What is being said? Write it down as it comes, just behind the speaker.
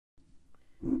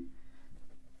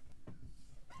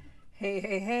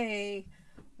Hey.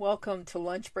 Welcome to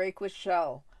Lunch Break with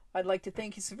Shel. I'd like to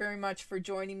thank you so very much for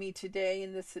joining me today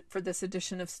for this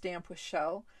edition of Stamp with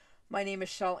Shel. My name is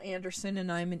Shel Anderson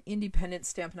and I'm an independent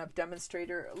Stampin' Up!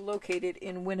 Demonstrator located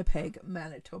in Winnipeg,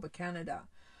 Manitoba, Canada.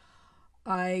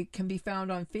 I can be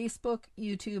found on Facebook,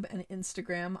 YouTube, and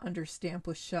Instagram under Stamp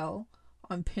with Shel,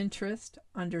 on Pinterest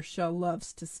under Shel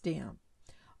Loves to Stamp.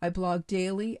 I blog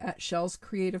daily at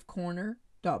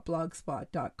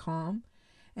shelscreativecorner.blogspot.com,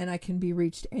 and I can be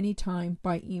reached anytime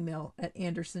by email at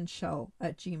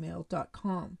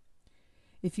andersonshel@gmail.com.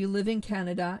 If you live in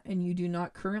Canada and you do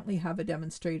not currently have a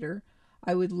demonstrator,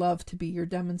 I would love to be your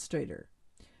demonstrator.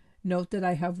 Note that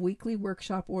I have weekly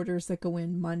workshop orders that go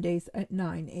in Mondays at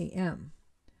 9 a.m.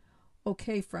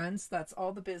 Okay, friends, that's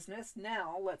all the business.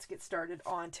 Now let's get started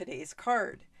on today's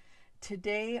card.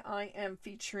 Today I am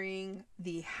featuring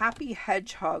the Happy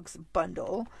Hedgehogs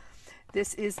bundle.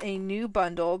 This is a new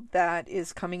bundle that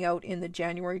is coming out in the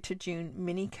January to June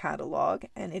mini catalog,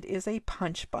 and it is a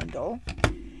punch bundle,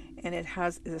 and it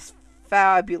has this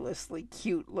fabulously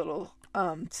cute little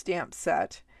stamp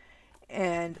set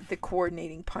and the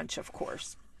coordinating punch, of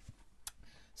course.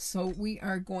 So we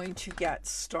are going to get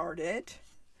started.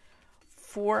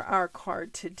 For our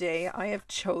card today, I have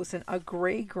chosen a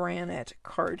gray granite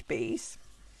card base.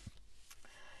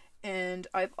 And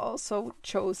I've also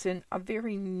chosen a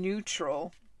very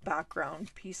neutral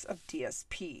background piece of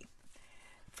DSP.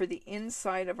 For the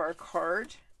inside of our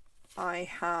card, I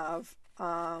have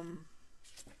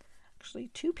actually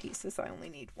two pieces. I only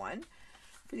need one.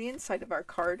 For the inside of our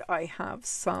card, I have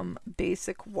some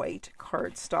basic white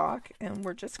cardstock, and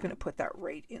we're just going to put that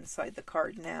right inside the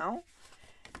card now,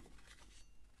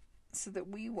 so that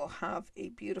we will have a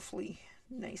beautifully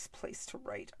nice place to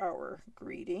write our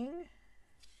greeting.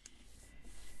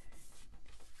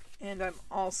 And I'm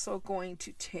also going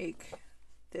to take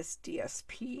this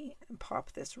DSP and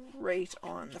pop this right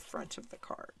on the front of the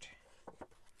card.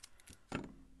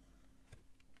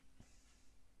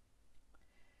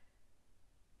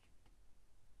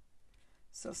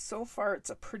 So far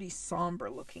it's a pretty somber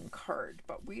looking card,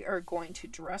 but we are going to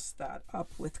dress that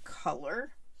up with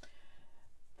color.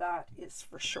 That is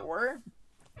for sure.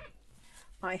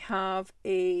 I have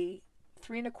a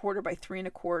 3 1/4 by 3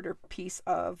 1/4 piece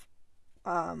of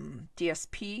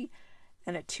DSP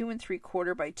and a 2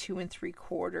 3/4 by 2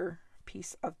 3/4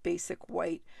 piece of basic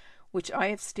white, which I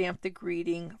have stamped the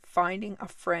greeting, "Finding a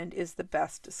friend is the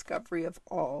best discovery of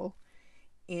all,"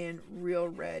 in real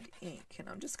red ink. And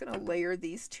I'm just going to layer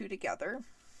these two together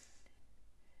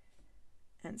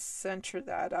and center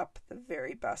that up the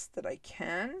very best that I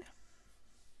can.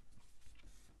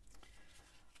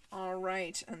 All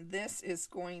right, and this is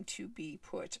going to be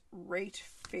put right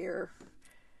fair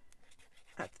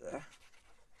at the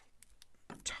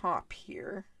top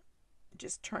here.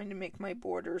 Just trying to make my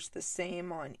borders the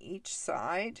same on each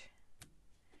side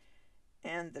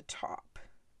and the top.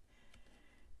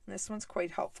 And this one's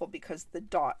quite helpful because the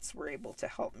dots were able to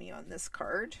help me on this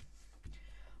card.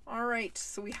 All right,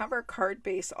 so we have our card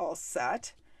base all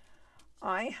set.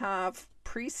 I have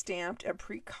pre-stamped and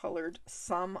pre-colored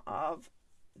some of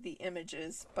the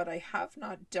images, but I have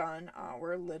not done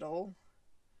our little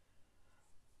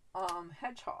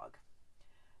hedgehog.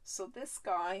 So this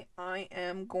guy I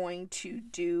am going to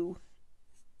do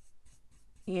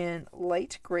in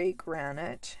light gray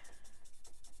granite,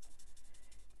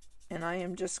 and I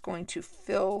am just going to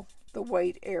fill the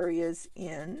white areas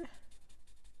in.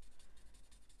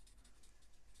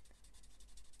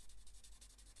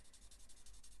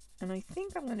 And I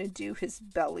think I'm going to do his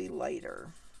belly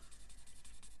lighter,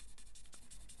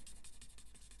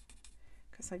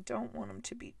 because I don't want him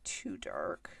to be too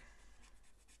dark.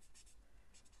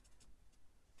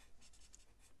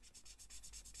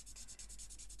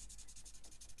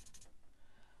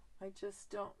 I just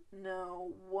don't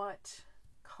know what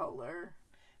color.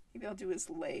 Maybe I'll do his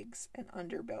legs and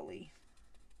underbelly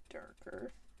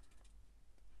darker.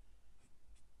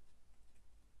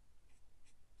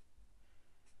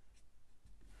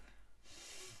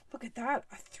 Look at that,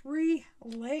 a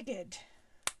 3-legged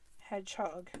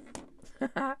hedgehog.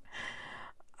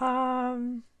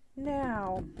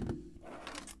 Now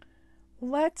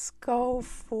let's go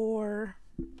for,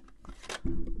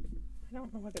 I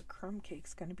don't know whether crumb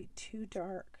cake's going to be too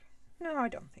dark. No, I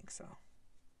don't think so.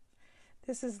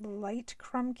 This is light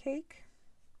crumb cake.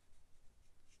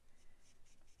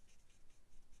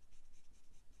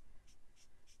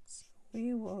 So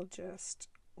we will just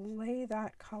lay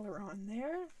that color on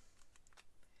there.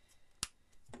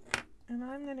 And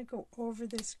I'm going to go over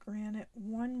this granite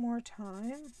one more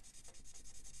time,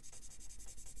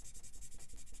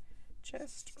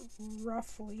 just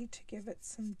roughly to give it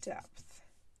some depth.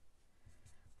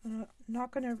 I'm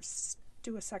not going to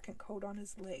do a second coat on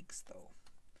his legs though.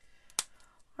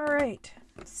 All right,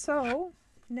 so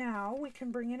now we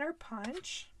can bring in our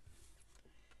punch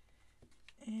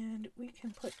and we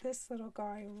can put this little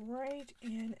guy right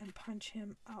in and punch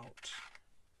him out.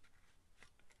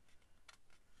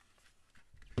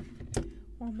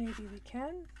 Well, maybe we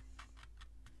can.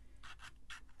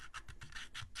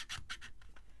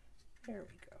 There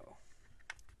we go.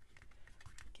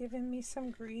 Giving me some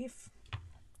grief.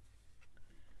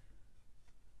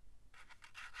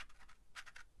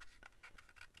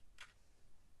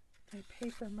 My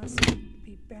paper must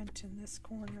be bent in this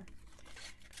corner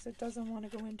because it doesn't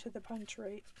want to go into the punch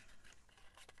right.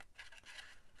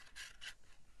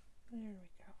 There we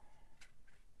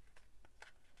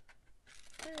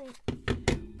go. All right,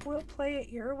 we'll play it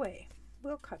your way.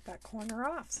 We'll cut that corner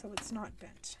off so it's not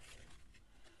bent.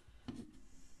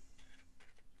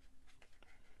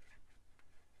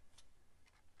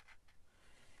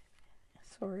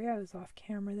 Sorry, I was off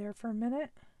camera there for a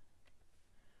minute.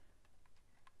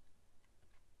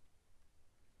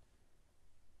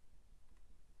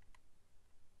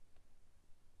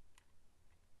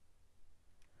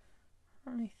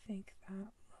 I think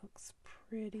that looks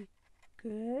pretty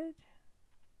good.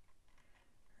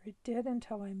 Or it did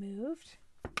until I moved.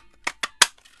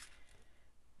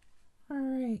 All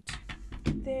right,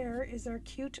 there is our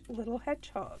cute little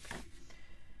hedgehog.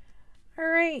 All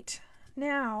right,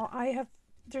 now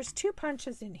there's two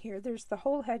punches in here. There's the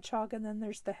whole hedgehog and then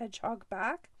there's the hedgehog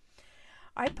back.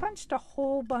 I punched a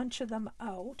whole bunch of them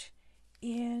out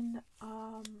in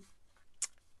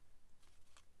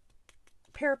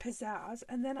Pear Pizzazz,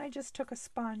 and then I just took a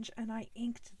sponge and I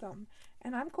inked them,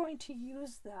 and I'm going to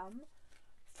use them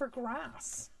for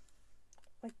grass,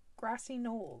 like grassy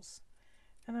knolls,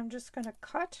 and I'm just going to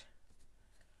cut.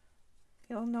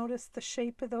 You'll notice the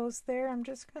shape of those there. I'm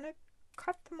just going to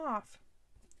cut them off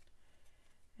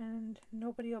and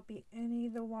nobody will be any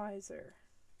the wiser.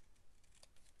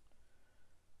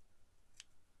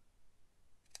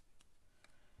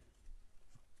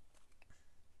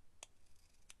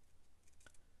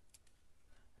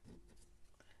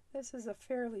 This is a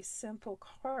fairly simple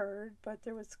card, but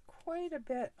there was quite a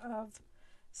bit of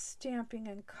stamping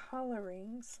and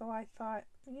coloring, so I thought,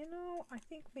 you know, I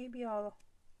think maybe I'll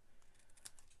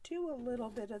do a little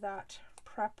bit of that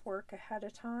prep work ahead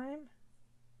of time.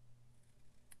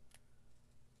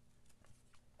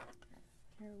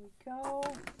 Here we go.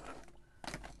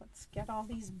 Let's get all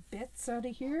these bits out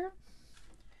of here.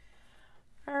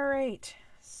 All right,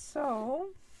 so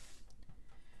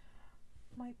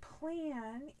my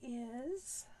plan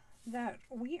is that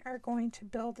we are going to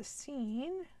build a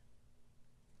scene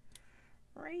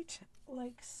right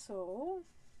like so.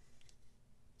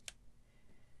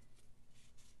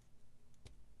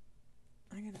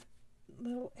 I got a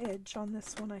little edge on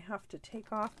this one I have to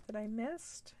take off that I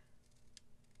missed.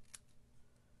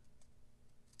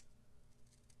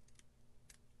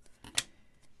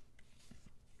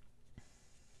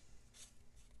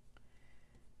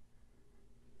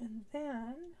 And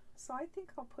then, so I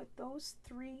think I'll put those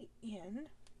three in,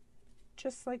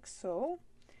 just like so.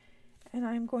 And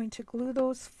I'm going to glue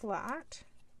those flat.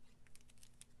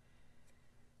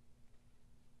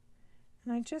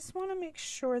 And I just want to make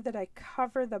sure that I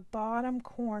cover the bottom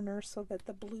corner so that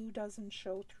the blue doesn't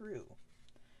show through,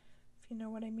 if you know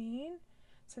what I mean.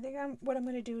 So I think what I'm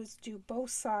going to do is do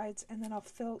both sides and then I'll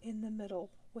fill in the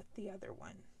middle with the other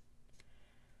one.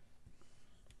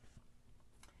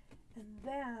 And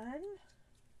then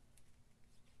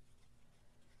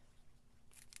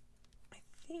I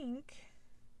think,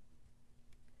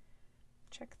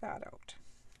 check that out.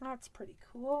 That's pretty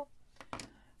cool. I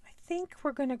think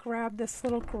we're going to grab this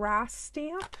little grass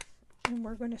stamp and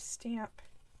we're going to stamp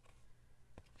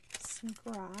some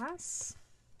grass.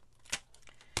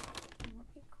 And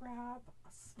let me grab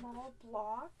a small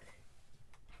block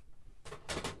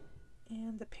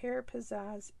and the Pear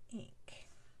Pizzazz ink.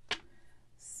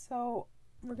 So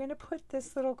we're going to put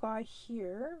this little guy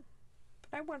here,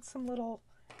 but I want some little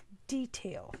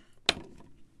detail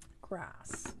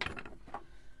grass.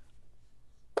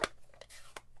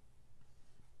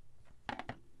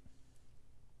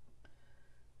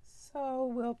 So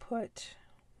we'll put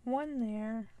one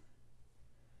there,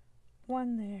 and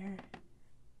one there.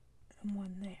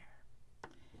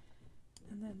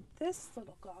 And then this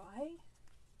little guy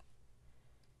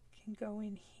can go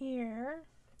in here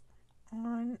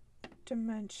on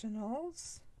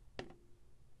dimensionals.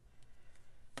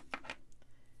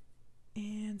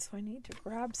 And so I need to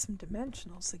grab some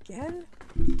dimensionals again.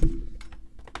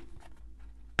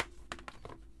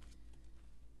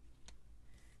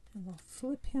 I'll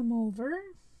flip him over.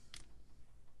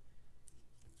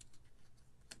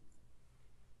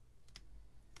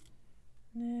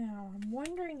 Now, I'm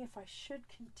wondering if I should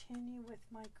continue with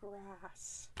my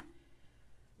grass.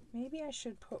 Maybe I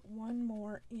should put one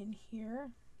more in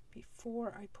here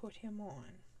before I put him on.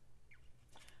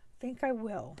 I think I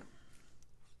will.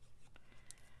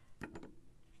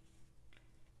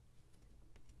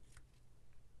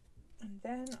 And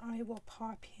then I will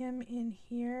pop him in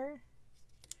here.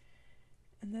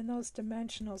 And then those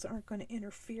dimensionals aren't going to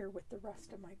interfere with the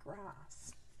rest of my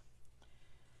grass.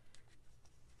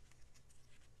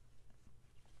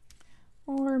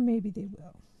 Or maybe they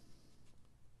will.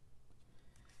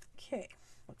 Okay,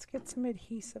 let's get some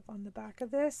adhesive on the back of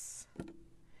this.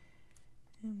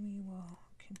 And we will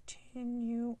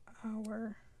continue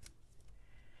our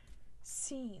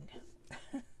scene.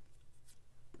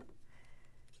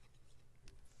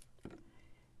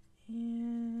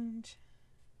 And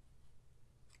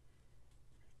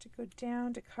to go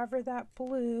down to cover that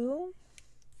blue.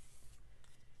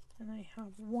 And I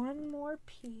have one more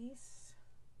piece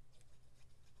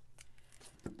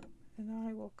that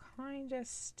I will kind of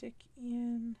stick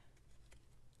in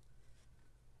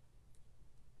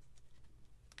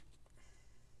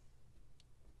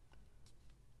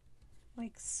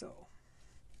like so.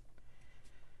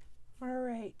 All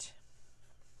right.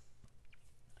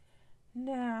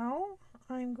 Now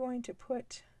I'm going to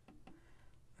put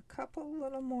a couple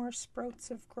little more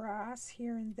sprouts of grass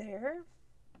here and there.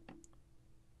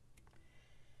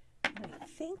 And I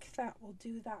think that will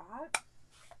do that.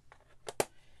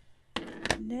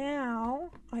 Now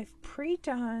I've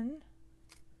pre-done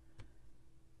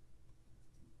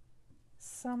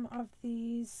some of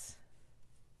these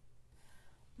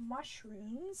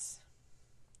mushrooms.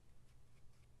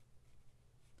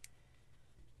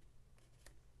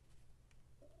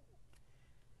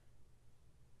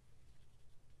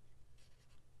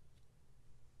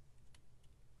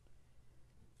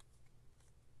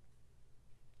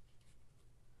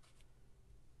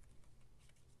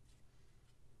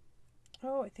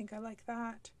 Oh, I think I like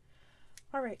that.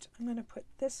 All right, I'm going to put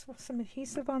this some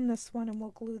adhesive on this one and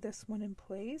we'll glue this one in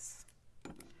place.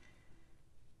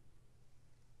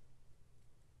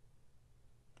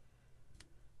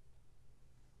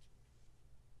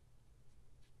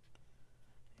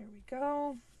 There we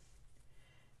go.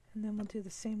 And then we'll do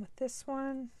the same with this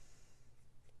one.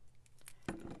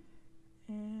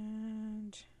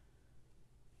 And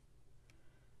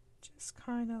just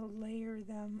kind of layer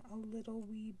them a little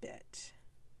wee bit.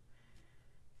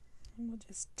 And we'll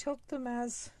just tilt them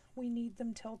as we need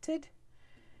them tilted.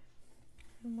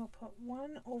 And we'll put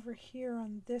one over here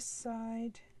on this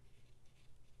side.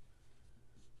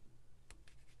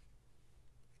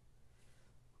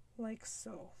 Like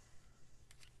so.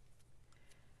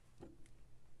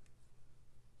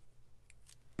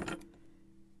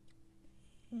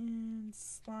 And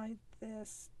slide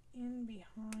this in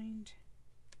behind,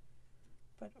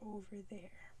 but over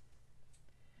there.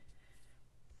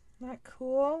 Isn't that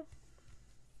cool?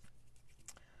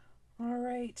 All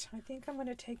right, I think I'm going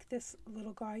to take this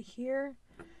little guy here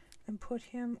and put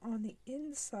him on the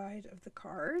inside of the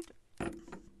card.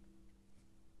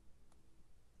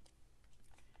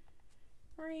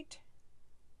 Right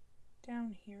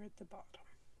down here at the bottom.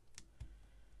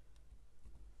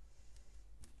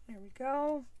 There we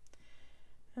go.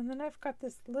 And then I've got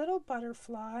this little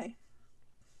butterfly.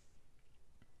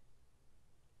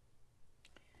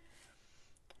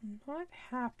 I'm not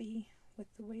happy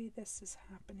with the way this is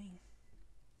happening.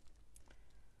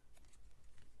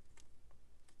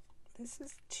 This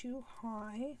is too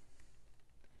high.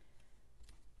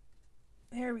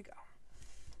 There we go.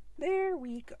 There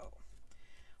we go.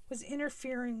 Was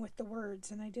interfering with the words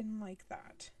and I didn't like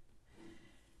that.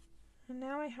 And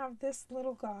now I have this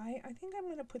little guy. I think I'm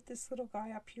going to put this little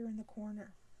guy up here in the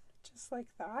corner, just like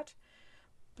that.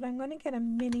 But I'm going to get a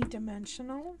mini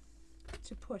dimensional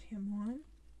to put him on.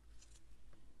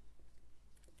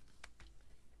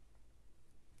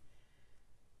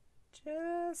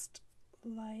 Just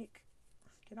like,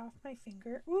 get off my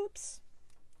finger, oops.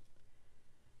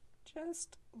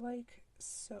 Just like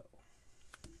so.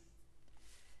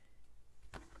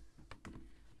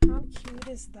 How cute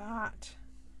is that?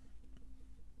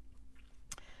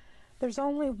 There's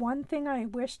only one thing I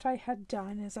wished I had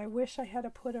done, is I wish I had to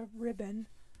put a ribbon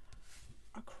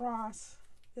across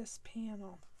this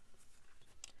panel.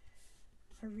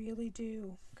 I really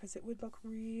do, because it would look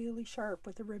really sharp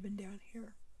with the ribbon down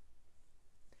here.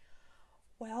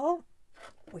 Well,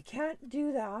 we can't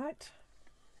do that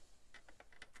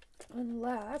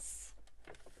unless,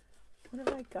 what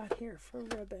have I got here for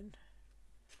ribbon?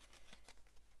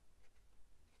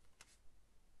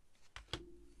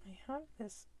 have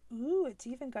this. Ooh, it's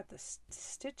even got the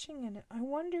stitching in it. I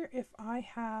wonder if I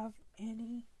have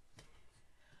any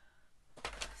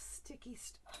sticky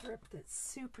strip that's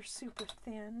super, super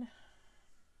thin.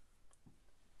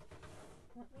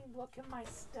 Let me look in my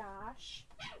stash.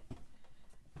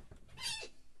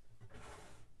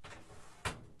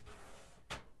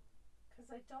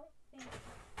 Because I don't think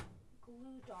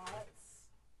glue dots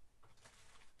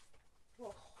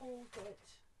will hold it.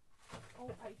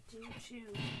 Oh, I do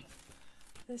too.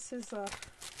 This is a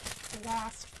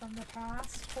blast from the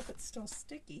past. Hope it's still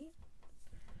sticky.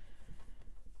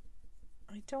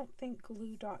 I don't think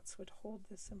glue dots would hold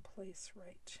this in place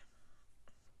right.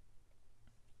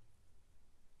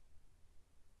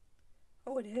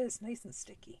 Oh, it is nice and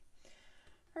sticky.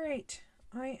 All right,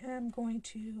 I am going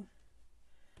to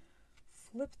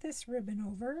flip this ribbon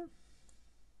over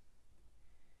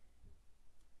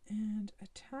and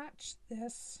attach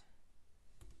this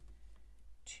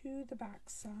to the back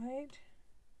side.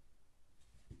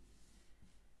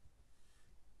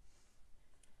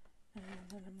 And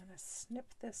then I'm going to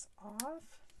snip this off.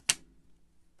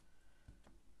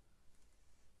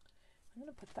 I'm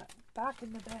going to put that back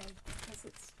in the bag because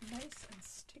it's nice and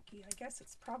sticky. I guess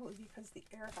it's probably because the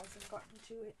air hasn't gotten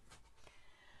to it.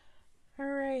 All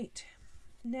right,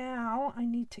 now I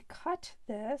need to cut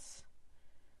this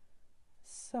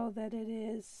so that it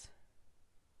is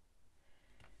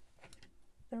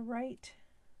the right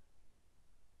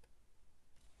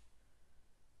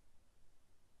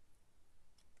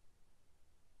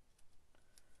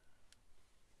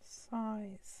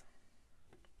size.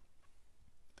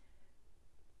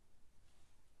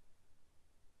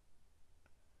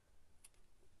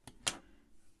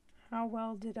 How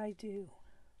well did I do?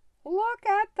 Look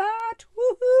at that!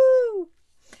 Woohoo!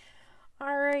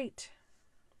 All right.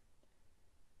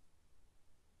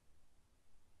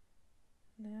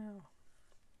 Now,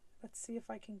 let's see if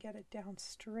I can get it down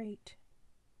straight.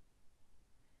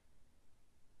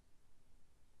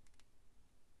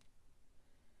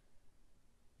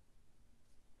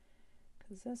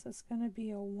 Because this is going to be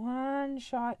a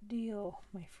one-shot deal,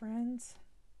 my friends.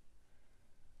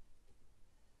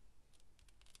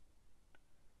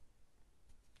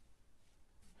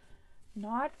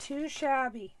 Not too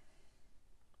shabby.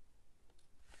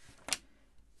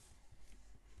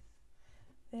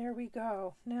 There we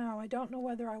go. Now, I don't know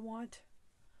whether I want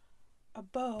a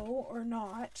bow or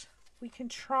not. We can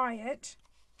try it.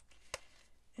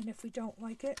 And if we don't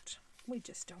like it, we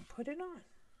just don't put it on.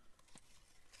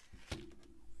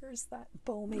 Here's that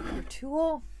bow maker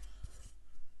tool.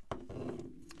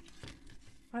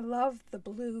 I love the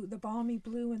blue, the balmy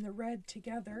blue and the red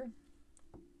together.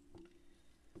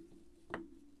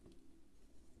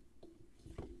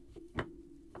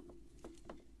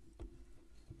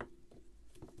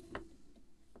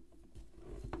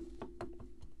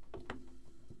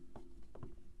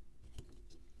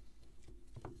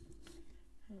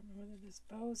 I don't know whether this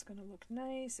bow is going to look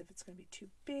nice, if it's going to be too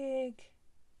big.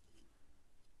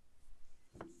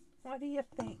 What do you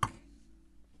think?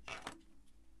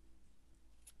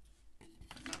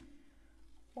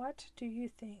 What do you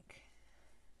think?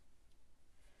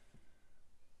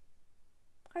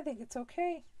 I think it's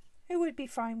okay. It would be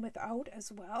fine without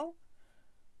as well.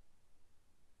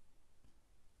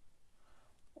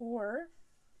 Or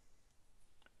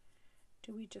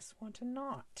do we just want a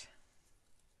knot?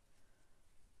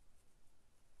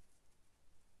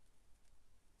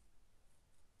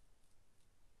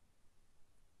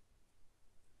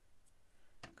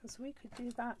 Because we could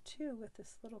do that too with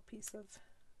this little piece of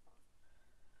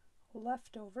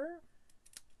leftover.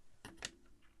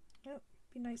 Oh,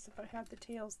 be nice if I had the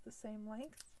tails the same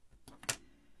length.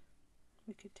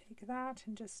 We could take that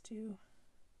and just do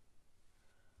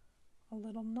a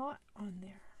little knot on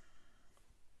there.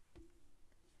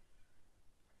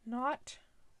 Knot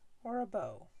or a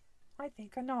bow? I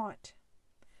think a knot.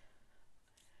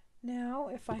 Now,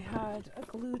 if I had a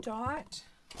glue dot,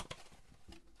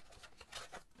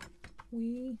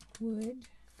 we would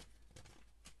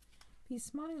be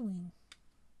smiling.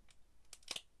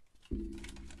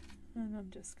 And I'm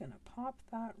just going to pop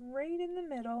that right in the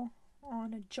middle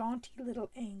on a jaunty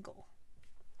little angle.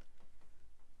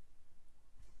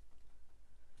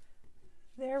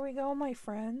 There we go, my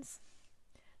friends.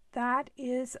 That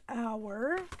is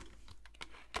our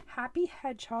Happy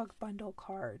Hedgehog bundle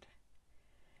card.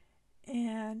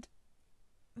 And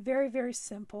very, very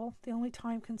simple. The only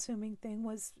time-consuming thing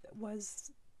was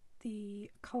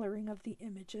the coloring of the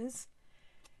images.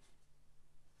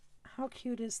 How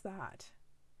cute is that?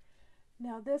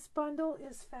 Now this bundle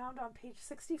is found on page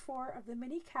 64 of the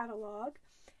mini catalog,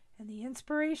 and the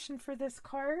inspiration for this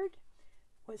card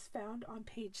was found on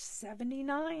page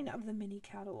 79 of the mini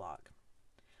catalog.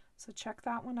 So check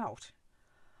that one out.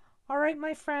 All right,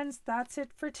 my friends, that's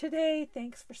it for today.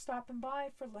 Thanks for stopping by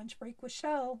for Lunch Break with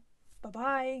Shel.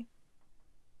 Bye-bye.